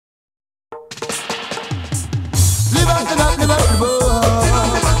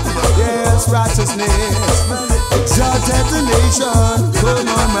righteousness. Exalted the nation. Come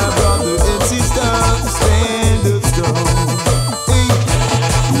on, my brother and sister, stand up strong. Hey,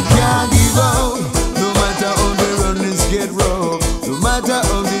 we can't give up, no matter how the runnings get rough, no matter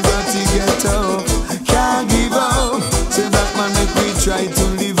how the dirty get tough. Can't give up, say that man make we try to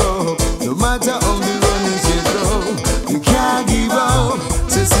live up, no matter how the runnings get rough. We can't give up,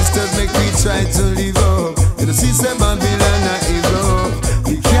 say sisters make we try to live up. You know, sister Babylon a hero.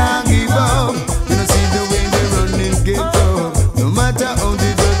 We can't give up, you know, see the way the runnings get tough, no matter how the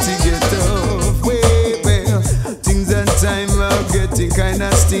dirty get tough. Way well, things and time are getting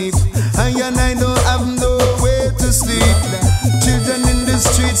kinda steep, and I don't have no way to sleep. Children in the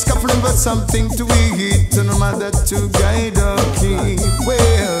streets scuffling for something to eat, to no matter to guide or keep.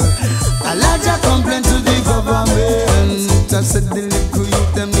 Well, a larger complaint to the government. I said the little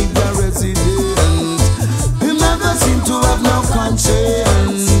youth them need a resident. You never seem to have no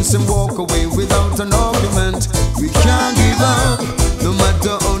conscience and walk away without an argument. We can't give up, no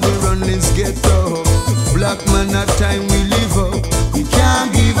matter how the runnings get tough. Black man at time we live up. We can't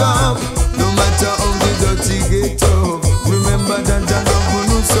give up, no matter how the dirty get tough. Remember that I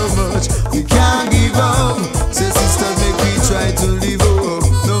love you so much. We can't give up, say sisters make we try to live up,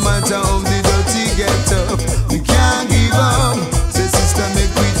 no matter how the dirty get tough. We can't give up, say sister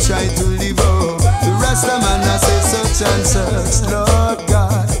make we try to live up. The Rasta man I say such and such. Lord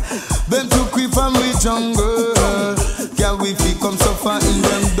God, them took we from we jungle, yeah we feel come suffer in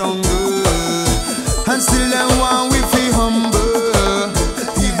them jungle, and still them want we feel humble,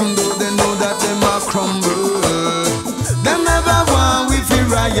 even though they know that them are crumble. Them never want we feel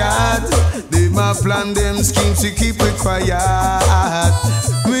riot, they might plan them schemes to keep it quiet.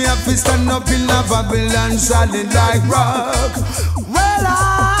 We have to stand up in a Babylon solid like rock. Well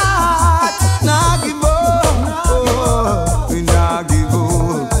I nah give up, oh, we nah give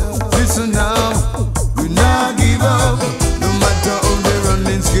up. Listen now, we nah give up, no matter how the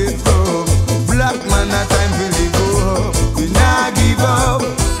runnings get rough. Black man a time to live up. We nah give up,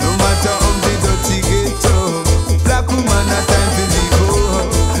 no matter how the dirty get tough. Black woman a time to live up.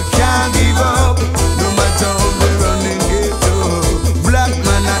 Can't give up, no matter how the running get tough. Black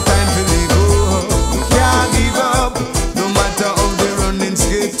man a time to live up. Can't give up, no matter how the runnings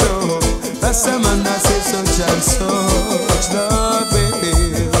get tough. That's the man that says such and such, Lord baby.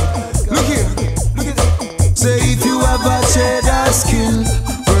 Look here, look at that. Say if you have a cheddar skin,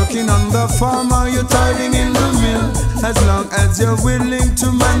 working on the farm or you're toiling in the mill, as long as you're willing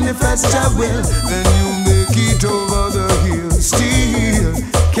to manifest your will, then you make it over the hill. Still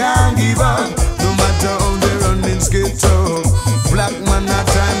can't give up, no matter how the runnings get tough. Black man a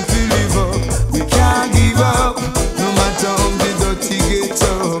time to live up. We can't give up, no matter how the dirty get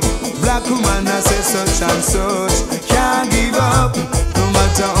tough. Black woman a say such and such. Can't give up, no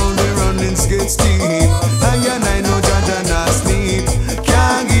matter how the runnings get steep. And I know Jaja not sleep.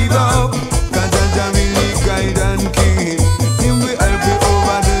 Can't give up, cause Jaja really guide and keep. Him will help you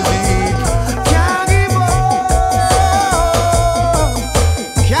over the deep. Can't give up,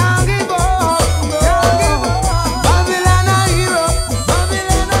 can't give up, can't give up. Babylon a hero,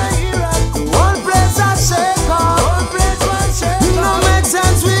 Babylon a hero. One place I shake up, one place I shake up. No make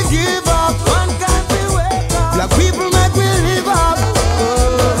sense we give up, one can't be wake up. Black people make we live up.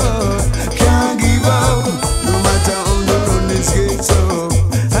 Can't give up, no matter how the runnings get up.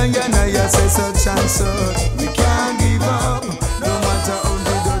 And I say such and such.